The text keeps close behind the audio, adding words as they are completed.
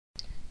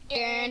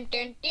Dun,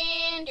 dun,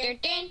 dun, dun,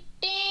 dun,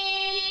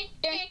 dun,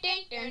 dun, dun,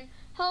 dun.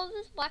 Hello,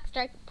 this is Black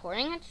Stripe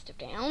reporting at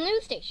Stipe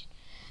news station.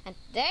 And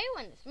today,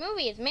 when this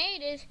movie is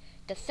made, is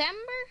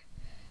December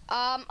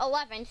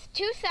 11th,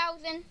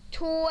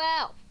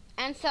 2012.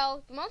 And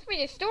so, the most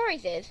major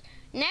stories is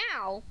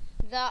now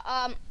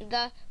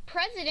the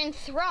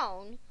president's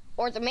throne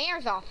or the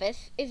mayor's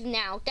office is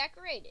now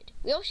decorated.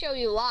 We'll show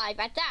you live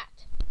at that.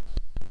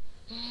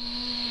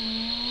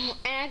 And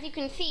as you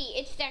can see,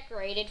 it's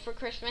decorated for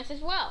Christmas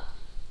as well.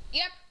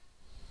 Yep.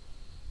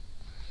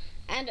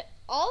 And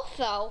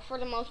also, for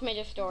the most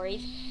major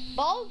stories,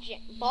 Ball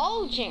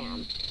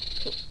Jam.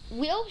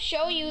 We'll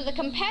show you the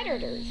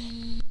competitors.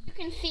 You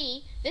can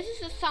see, this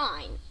is the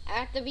sign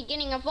at the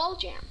beginning of Ball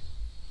Jam.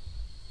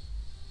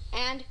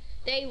 And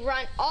they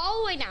run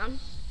all the way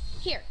down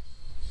here.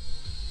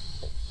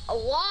 A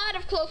lot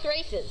of close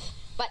races,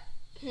 but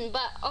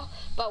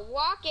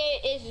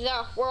Rocket is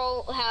the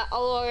world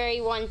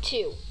already won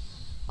 2.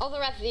 All the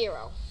rest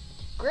 0.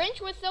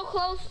 Grinch was so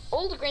close.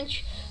 Old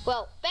Grinch,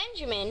 well,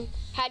 Benjamin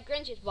had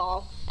Grinch's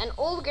ball, and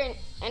old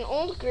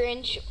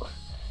Grinch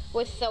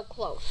was so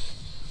close.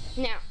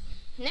 Now,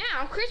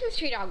 Christmas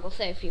Tree Dog will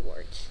say a few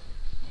words.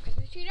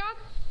 Christmas Tree Dog,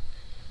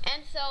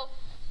 and so,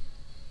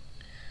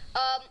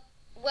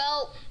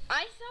 well,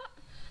 I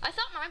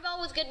thought my ball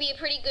was gonna be a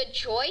pretty good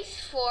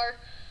choice for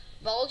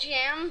Ball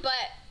Jam,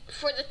 but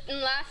for the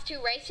last 2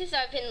 races,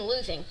 I've been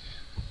losing,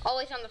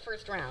 always on the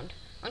first round.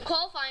 On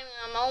qualifying,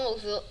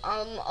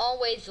 I'm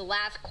always the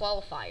last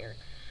qualifier,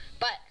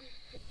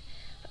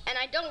 and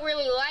I don't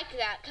really like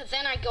that, because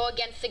then I go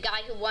against the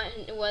guy who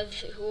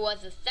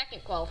was the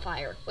second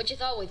qualifier, which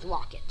is always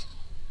Rocket.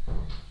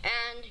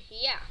 And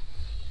yeah,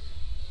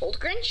 Old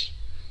Grinch.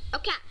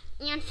 Okay,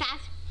 and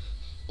says,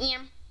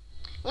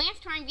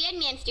 last time we had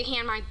managed to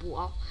hand my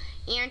ball,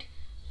 and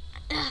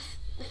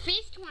the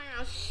first time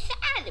I was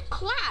sad,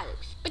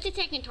 close, but the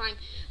second time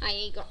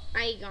I got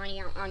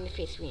out on the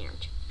first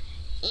round.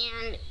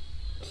 And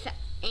says,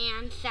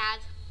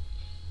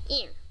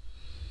 here.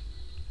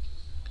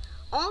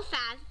 All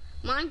says,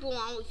 my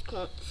ball was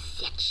called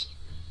section.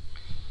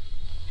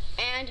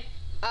 And,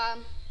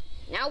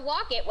 now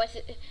walk it.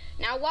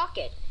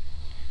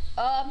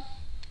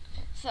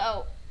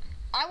 So,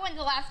 I won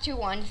the last 2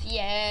 ones,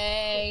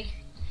 yay.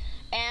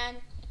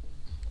 And,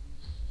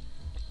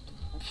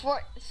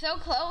 for so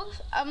close,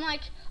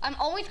 I'm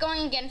always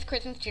going against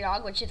Christmas Tree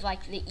Dog, which is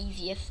like the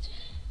easiest.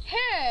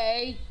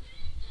 Hey!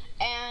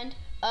 And,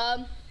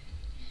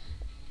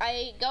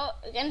 I go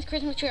against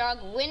Christmas Tree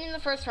Dog, win in the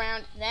first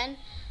round, then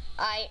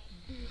I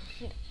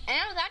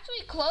was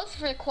actually close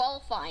for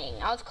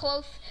qualifying. I was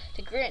close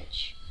to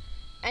Grinch,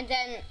 and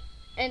then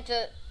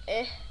into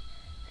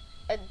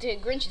to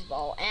Grinch's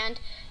ball, and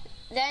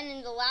then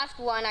in the last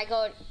one I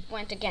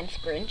went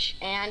against Grinch,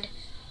 and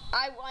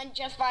I won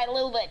just by a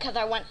little bit because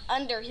I went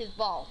under his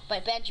ball,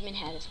 but Benjamin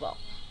had his ball.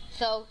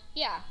 So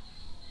yeah,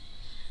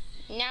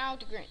 now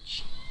to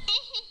Grinch.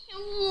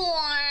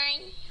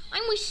 Why? I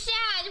was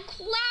sad,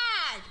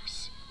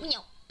 close.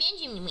 No,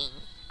 Benjamin.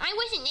 I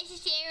wasn't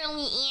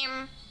necessarily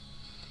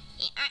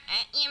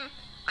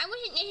I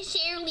wasn't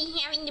necessarily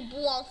having the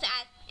ball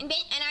sad, and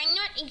I'm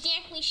not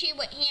exactly sure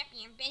what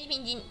happened.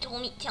 Benjamin didn't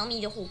tell me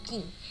the whole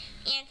thing.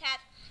 And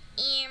that,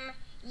 yeah.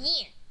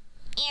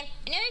 And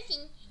another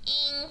thing,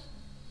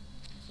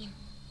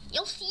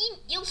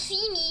 you'll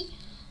see me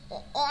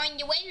on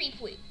the weather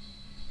report.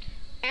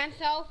 And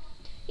so,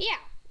 yeah,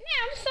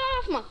 now I'm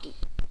Soft Monkey.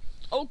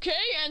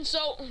 Okay, and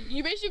so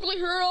you basically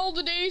heard all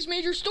the day's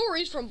major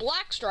stories from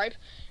Black Stripe,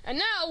 and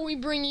now we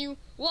bring you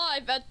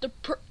live at the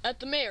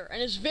mayor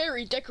and his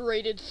very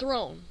decorated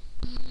throne.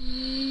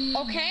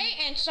 Okay,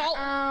 and so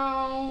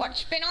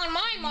what's been on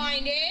my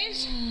mind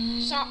is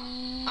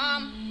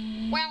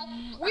well,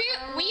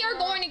 we are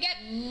going to get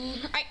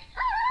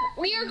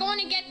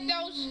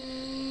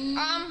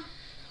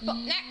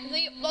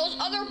those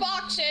other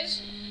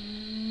boxes,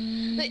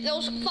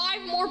 those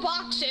 5 more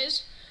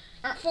boxes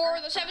for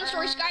the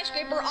 7-story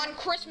skyscraper on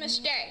Christmas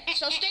Day.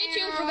 So stay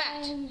tuned for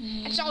that.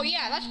 And so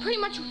yeah, that's pretty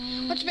much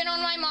what's been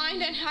on my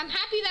mind, and I'm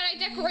happy that I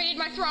decorated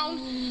my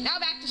throne. Now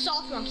back to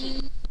Soft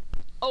Monkey.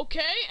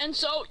 Okay, and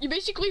so you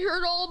basically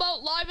heard all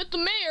about live at the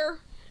mayor,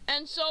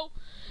 and so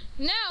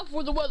now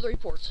for the weather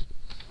report.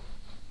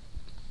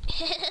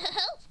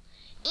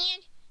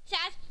 And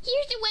says,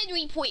 here's the weather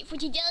report for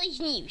today's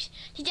news.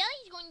 Today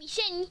is going to be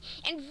sunny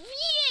and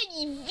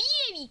very,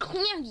 very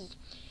cloudy.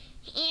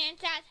 And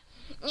says,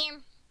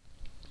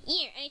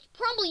 yeah, and it's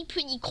probably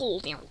pretty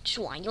cold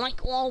outside,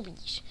 like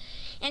always.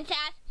 And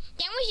that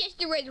was just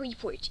the weather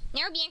report.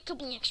 Now back to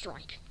Black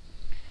Stripe.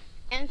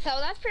 And so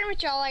that's pretty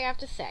much all I have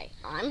to say.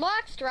 I'm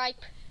Black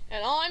Stripe.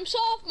 And I'm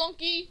Soft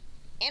Monkey.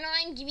 And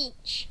I'm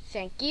Grinch.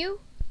 Thank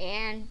you,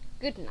 and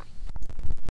good night.